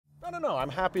No. I'm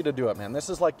happy to do it, man. This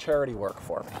is like charity work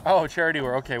for me. Oh, charity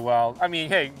work. Okay, well, I mean,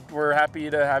 hey, we're happy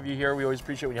to have you here. We always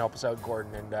appreciate when you help us out,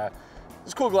 Gordon. And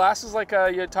it's cool glasses, like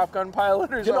you Top Gun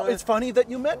pilot or something. You know, it's funny that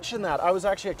you mentioned that. I was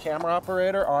actually a camera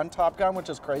operator on Top Gun, which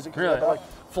is crazy because Really? you have to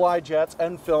like fly jets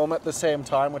and film at the same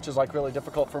time, which is like really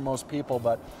difficult for most people.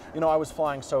 But you know, I was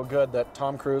flying so good that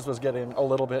Tom Cruise was getting a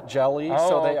little bit jelly,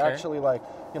 so they actually like,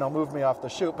 you know, moved me off the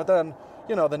shoot. But then,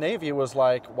 you know, the Navy was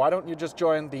like, why don't you just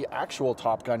join the actual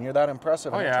Top Gun? You're that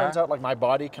impressive. And it turns out like my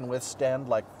body can withstand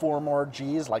like 4 more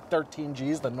Gs, like 13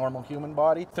 Gs, the normal human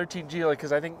body. 13 G, like,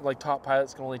 because I think like top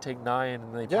pilots can only take 9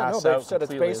 and they pass out. They've said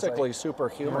it's completely. basically like,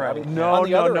 superhuman. right. I mean,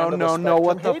 No.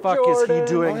 What the fuck is he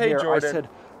doing hey, here? Jordan. I said,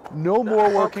 no more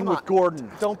working with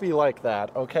Gordon. Don't be like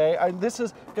that, okay? This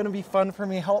is going to be fun for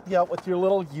me. Help you out with your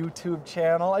little YouTube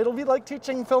channel. It'll be like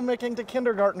teaching filmmaking to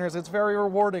kindergartners. It's very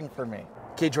rewarding for me.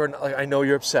 Okay, Jordan, like, I know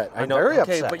you're upset. I know. Very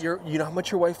upset. But you know how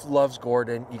much your wife loves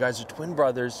Gordon. You guys are twin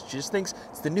brothers. She just thinks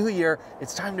it's the new year.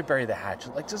 It's time to bury the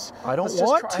hatchet. Like, just I don't let's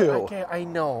want just try. to. Okay, I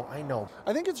know.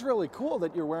 I think it's really cool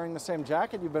that you're wearing the same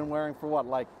jacket you've been wearing for what,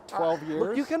 like 12 years?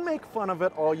 Look, you can make fun of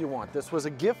it all you want. This was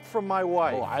a gift from my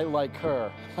wife. Oh, I like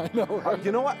her. I know. Right?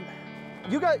 You know what?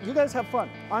 You guys have fun.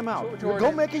 I'm out.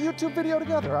 Go make a YouTube video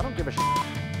together. I don't give a shit.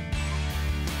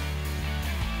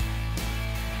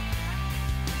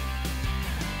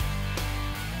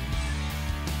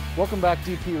 Welcome back,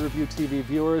 DPReview TV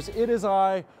viewers. It is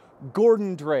I,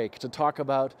 Gordon Drake, to talk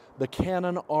about the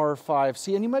Canon R5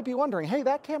 C. And you might be wondering, hey,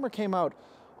 that camera came out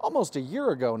almost a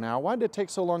year ago now. Why did it take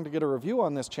so long to get a review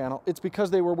on this channel? It's because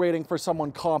they were waiting for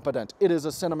someone competent. It is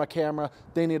a cinema camera.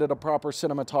 They needed a proper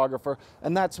cinematographer,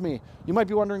 and that's me. You might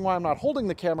be wondering why I'm not holding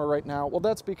the camera right now. Well,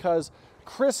 that's because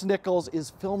Chris Nichols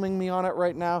is filming me on it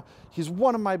right now. He's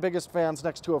one of my biggest fans,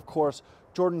 next to, of course,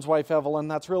 Jordan's wife, Evelyn.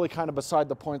 That's really kind of beside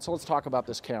the point, so let's talk about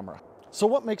this camera. So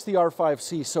what makes the R5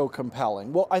 C so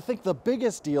compelling? Well, I think the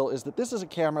biggest deal is that this is a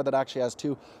camera that actually has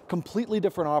 2 completely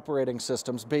different operating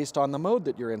systems based on the mode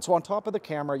that you're in. So on top of the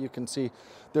camera, you can see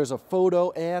there's a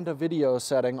photo and a video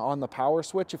setting on the power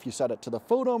switch. If you set it to the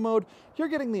photo mode, you're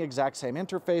getting the exact same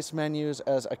interface menus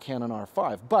as a Canon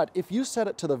R5. But if you set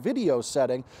it to the video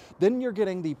setting, then you're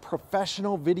getting the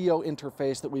professional video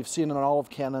interface that we've seen in all of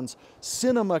Canon's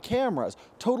cinema cameras.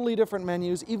 Totally different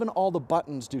menus, even all the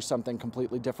buttons do something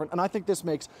completely different. And I think this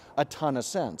makes a ton of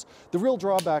sense. The real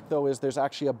drawback, though, is there's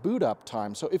actually a boot up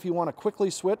time. So if you want to quickly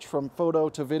switch from photo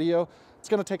to video, it's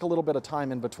going to take a little bit of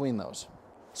time in between those.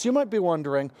 So you might be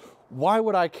wondering, why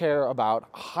would I care about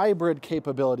hybrid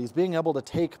capabilities, being able to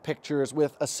take pictures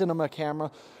with a cinema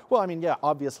camera? Well, I mean, yeah,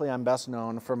 obviously I'm best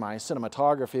known for my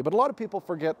cinematography, but a lot of people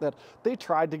forget that they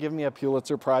tried to give me a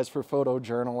Pulitzer Prize for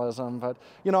photojournalism, but,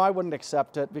 you know, I wouldn't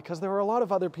accept it because there were a lot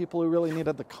of other people who really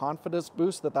needed the confidence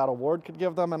boost that that award could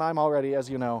give them, and I'm already, as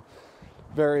you know,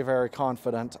 very, very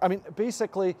confident. I mean,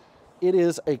 basically, it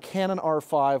is a Canon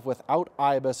R5 without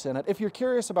IBIS in it. If you're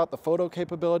curious about the photo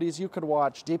capabilities, you could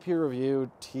watch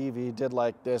DPReview TV did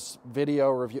like this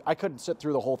video review. I couldn't sit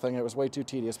through the whole thing, it was way too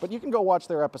tedious, but you can go watch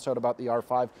their episode about the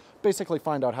R5, basically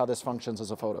find out how this functions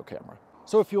as a photo camera.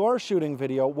 So if you are shooting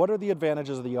video, what are the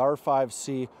advantages of the R5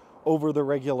 C over the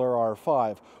regular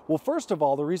R5? Well, first of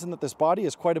all, the reason that this body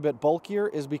is quite a bit bulkier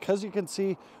is because you can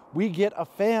see we get a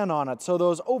fan on it. So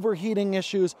those overheating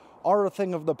issues are a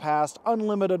thing of the past.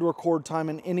 Unlimited record time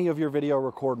in any of your video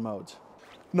record modes.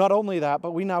 Not only that,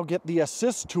 but we now get the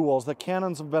assist tools that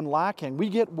Canons have been lacking. We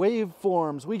get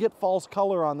waveforms, we get false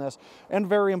color on this, and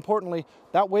very importantly,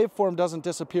 that waveform doesn't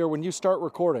disappear when you start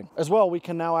recording. As well, we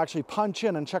can now actually punch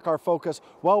in and check our focus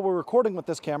while we're recording with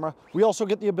this camera. We also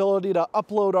get the ability to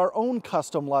upload our own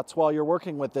custom LUTs while you're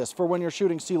working with this for when you're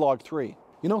shooting C-Log 3.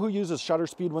 You know who uses shutter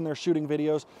speed when they're shooting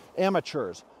videos?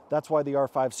 Amateurs. That's why the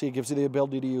R5 C gives you the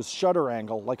ability to use shutter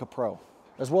angle like a pro.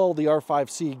 As well, the R5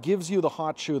 C gives you the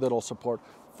hot shoe that'll support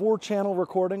 4-channel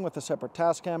recording with a separate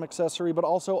Tascam accessory, but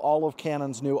also all of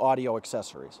Canon's new audio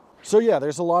accessories. So yeah,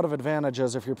 there's a lot of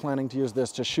advantages if you're planning to use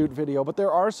this to shoot video, but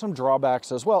there are some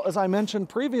drawbacks as well. As I mentioned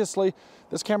previously,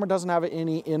 this camera doesn't have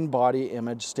any in-body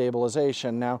image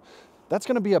stabilization. Now, that's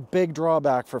going to be a big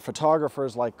drawback for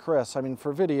photographers like Chris. I mean,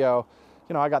 for video,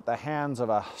 you know, I got the hands of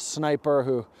a sniper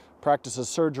who practices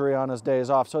surgery on his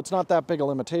days off, so it's not that big a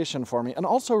limitation for me. And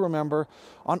also remember,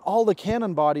 on all the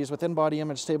Canon bodies with in-body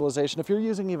image stabilization, if you're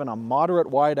using even a moderate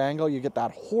wide angle, you get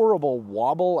that horrible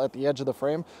wobble at the edge of the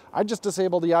frame. I just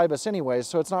disabled the IBIS anyways,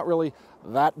 so it's not really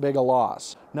that big a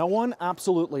loss. Now, one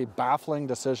absolutely baffling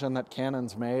decision that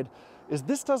Canon's made is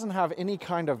this doesn't have any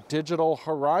kind of digital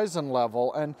horizon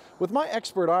level, and with my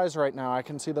expert eyes right now, I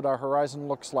can see that our horizon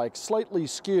looks like slightly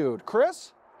skewed.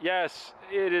 Chris? Yes,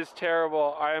 it is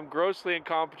terrible. I am grossly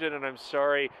incompetent and I'm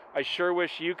sorry. I sure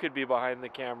wish you could be behind the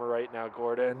camera right now,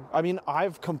 Gordon. I mean,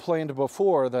 I've complained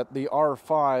before that the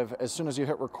R5, as soon as you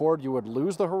hit record, you would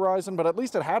lose the horizon, but at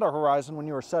least it had a horizon when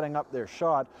you were setting up their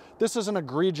shot. This is an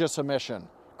egregious omission.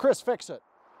 Chris, fix it.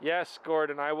 Yes,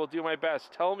 Gordon, I will do my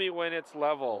best. Tell me when it's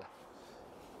level.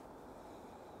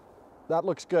 That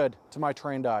looks good to my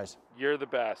trained eyes. You're the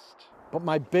best. But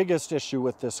my biggest issue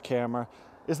with this camera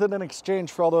is that in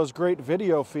exchange for all those great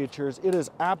video features, it has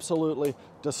absolutely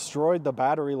destroyed the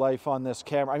battery life on this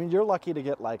camera. I mean, you're lucky to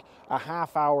get like a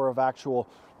half hour of actual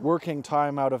working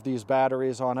time out of these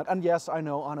batteries on it. And yes, I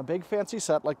know on a big fancy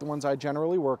set like the ones I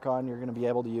generally work on, you're going to be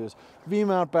able to use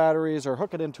V-mount batteries or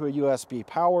hook it into a USB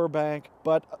power bank.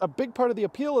 But a big part of the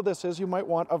appeal of this is you might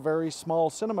want a very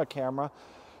small cinema camera.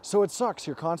 So it sucks.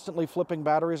 You're constantly flipping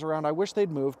batteries around. I wish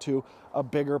they'd move to a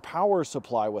bigger power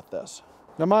supply with this.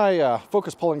 Now my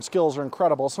focus pulling skills are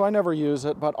incredible, so I never use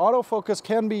it, but autofocus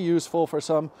can be useful for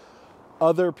some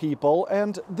other people.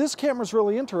 And this camera is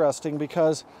really interesting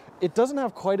because it doesn't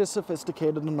have quite as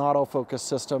sophisticated an autofocus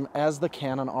system as the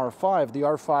Canon R5. The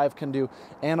R5 can do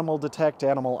animal detect,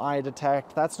 animal eye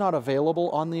detect. That's not available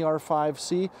on the R5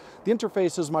 C. The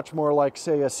interface is much more like,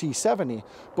 say, a C70.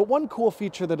 But one cool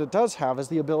feature that it does have is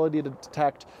the ability to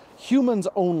detect humans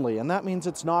only, and that means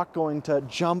it's not going to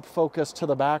jump focus to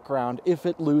the background if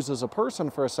it loses a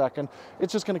person for a second.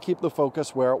 It's just going to keep the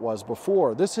focus where it was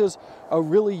before. This is a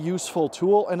really useful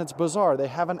tool, and it's bizarre. They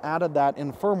haven't added that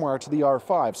in firmware to the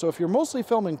R5. So if you're mostly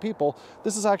filming people,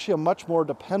 this is actually a much more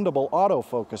dependable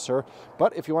autofocuser.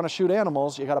 But if you want to shoot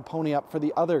animals, you got to pony up for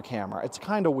the other camera. It's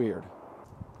kind of weird.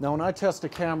 Now, when I test a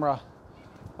camera,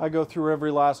 I go through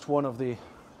every last one of the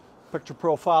picture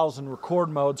profiles and record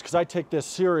modes because I take this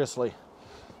seriously.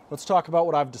 Let's talk about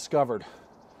what I've discovered.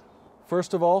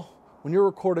 First of all, when you're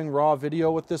recording raw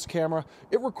video with this camera,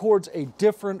 it records a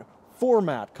different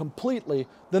format completely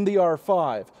than the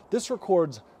R5. This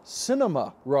records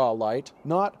cinema raw light,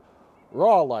 not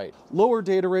raw light. Lower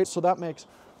data rate, so that makes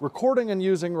recording and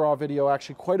using raw video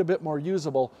actually quite a bit more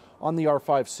usable on the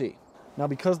R5 C. Now,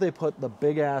 because they put the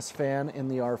big ass fan in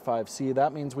the R5 C,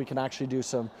 that means we can actually do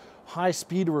some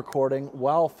high-speed recording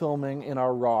while filming in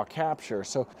our raw capture.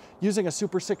 So using a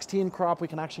Super 16 crop, we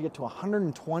can actually get to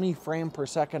 120 frames per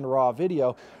second raw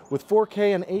video. With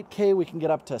 4K and 8K, we can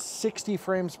get up to 60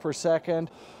 frames per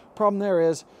second. Problem there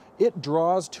is, it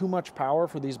draws too much power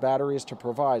for these batteries to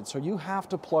provide. So you have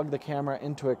to plug the camera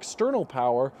into external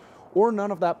power, or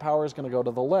none of that power is going to go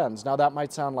to the lens. Now that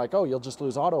might sound like, oh, you'll just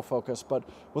lose autofocus, but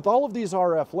with all of these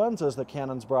RF lenses that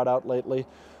Canon's brought out lately,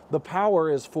 the power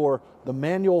is for the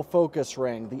manual focus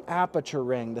ring, the aperture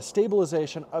ring, the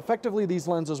stabilization. Effectively, these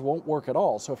lenses won't work at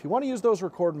all. So if you want to use those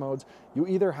record modes, you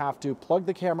either have to plug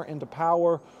the camera into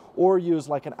power or use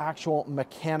like an actual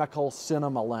mechanical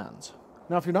cinema lens.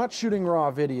 Now, if you're not shooting raw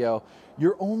video,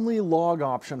 your only log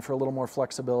option for a little more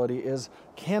flexibility is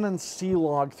Canon's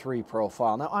C-Log3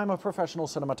 profile. Now, I'm a professional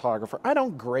cinematographer. I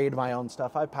don't grade my own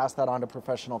stuff. I pass that on to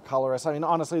professional colorists. I mean,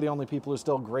 honestly, the only people who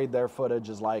still grade their footage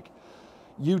is like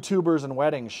YouTubers and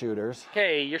wedding shooters.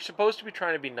 Hey, you're supposed to be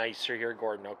trying to be nicer here,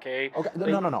 Gordon, okay? Okay,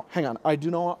 no. Hang on. I do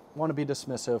not want to be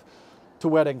dismissive to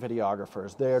wedding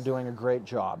videographers. They are doing a great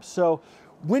job. So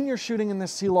when you're shooting in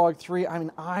this C-Log3, I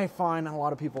mean, I find, and a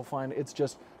lot of people find, it's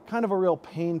just kind of a real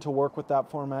pain to work with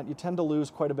that format. You tend to lose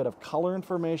quite a bit of color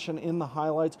information in the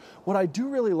highlights. What I do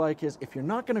really like is if you're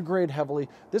not going to grade heavily,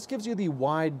 this gives you the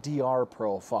wide DR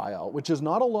profile, which is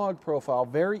not a log profile,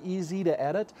 very easy to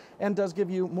edit, and does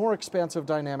give you more expansive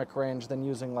dynamic range than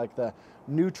using like the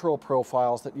neutral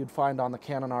profiles that you'd find on the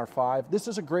Canon R5. This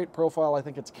is a great profile. I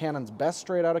think it's Canon's best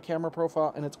straight out of camera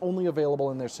profile, and it's only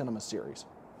available in their cinema series.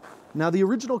 Now, the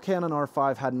original Canon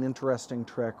R5 had an interesting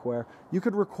trick where you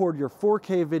could record your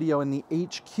 4K video in the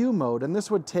HQ mode, and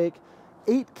this would take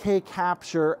 8K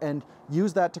capture and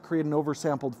use that to create an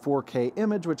oversampled 4K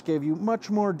image, which gave you much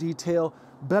more detail,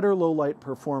 better low light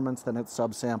performance than its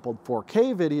subsampled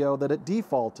 4K video that it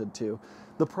defaulted to.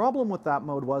 The problem with that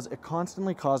mode was it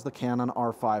constantly caused the Canon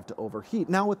R5 to overheat.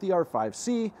 Now with the R5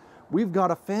 C, we've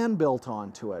got a fan built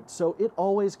onto it, so it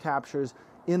always captures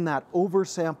in that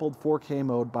oversampled 4K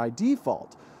mode by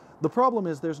default. The problem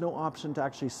is there's no option to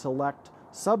actually select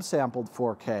subsampled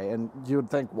 4K, and you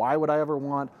would think, why would I ever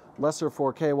want lesser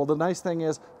 4K? Well, the nice thing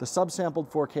is the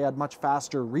subsampled 4K had much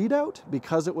faster readout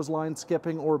because it was line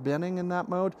skipping or binning in that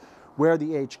mode, where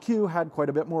the HQ had quite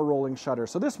a bit more rolling shutter.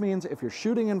 So this means if you're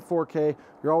shooting in 4K,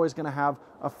 you're always going to have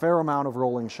a fair amount of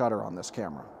rolling shutter on this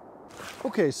camera.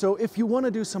 Okay, so if you want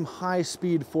to do some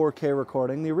high-speed 4K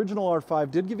recording, the original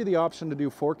R5 did give you the option to do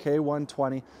 4K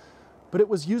 120, but it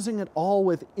was using it all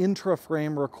with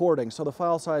intra-frame recording. So the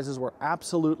file sizes were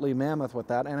absolutely mammoth with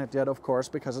that, and it did, of course,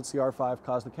 because it's the R5,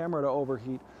 cause the camera to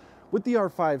overheat. With the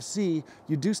R5 C,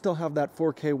 you do still have that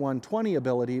 4K 120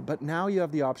 ability, but now you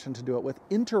have the option to do it with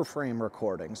inter-frame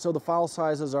recording. So the file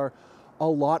sizes are a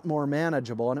lot more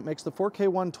manageable, and it makes the 4K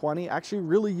 120 actually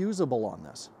really usable on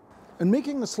this. And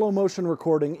making the slow motion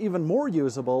recording even more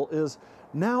usable is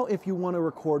now if you want to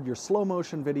record your slow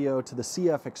motion video to the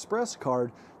CF Express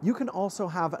card, you can also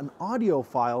have an audio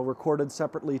file recorded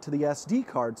separately to the SD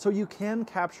card, so you can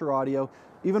capture audio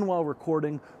even while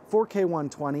recording 4K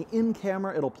 120 in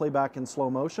camera. It'll play back in slow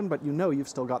motion, but you know you've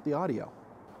still got the audio.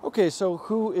 Okay, so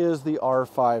who is the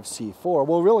R5 C for?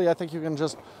 Well, really, I think you can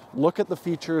just look at the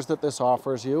features that this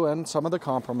offers you and some of the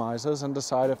compromises and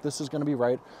decide if this is going to be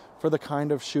right for the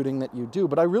kind of shooting that you do.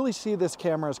 But I really see this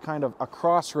camera as kind of a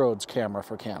crossroads camera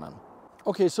for Canon.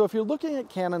 Okay, so if you're looking at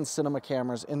Canon cinema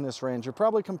cameras in this range, you're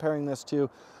probably comparing this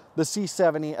to the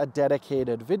C70, a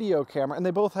dedicated video camera, and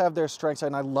they both have their strengths,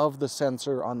 and I love the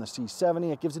sensor on the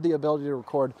C70. It gives you the ability to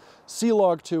record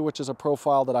C-Log2, which is a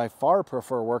profile that I far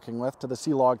prefer working with, to the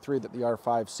C-Log3 that the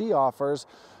R5 C offers.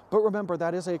 But remember,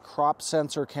 that is a crop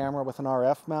sensor camera with an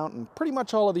RF mount, and pretty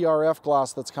much all of the RF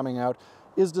glass that's coming out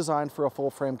is designed for a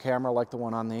full-frame camera like the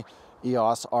one on the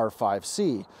EOS R5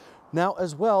 C. Now,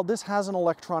 as well, this has an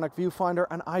electronic viewfinder,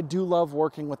 and I do love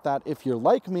working with that. If you're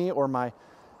like me or my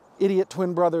idiot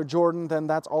twin brother Jordan, then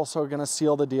that's also going to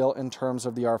seal the deal in terms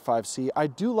of the R5 C. I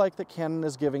do like that Canon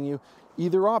is giving you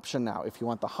either option now. If you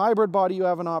want the hybrid body, you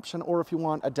have an option, or if you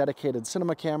want a dedicated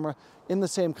cinema camera in the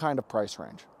same kind of price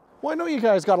range. Well, I know you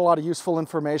guys got a lot of useful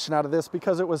information out of this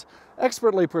because it was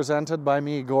expertly presented by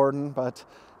me, Gordon, but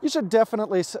you should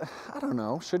definitely, I don't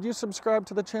know, should you subscribe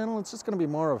to the channel? It's just going to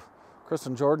be more of Chris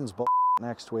and Jordan's bull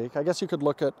next week. I guess you could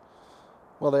look at,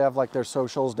 well, they have like their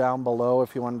socials down below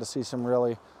if you wanted to see some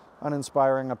really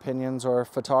uninspiring opinions or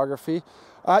photography.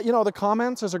 You know, the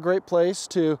comments is a great place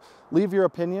to leave your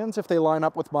opinions. If they line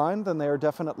up with mine, then they are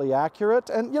definitely accurate.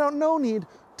 And, you know, no need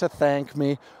to thank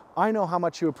me. I know how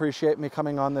much you appreciate me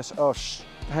coming on this. Oh,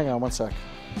 hang on one sec.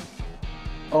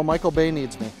 Oh, Michael Bay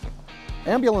needs me.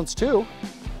 Ambulance too?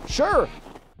 Sure.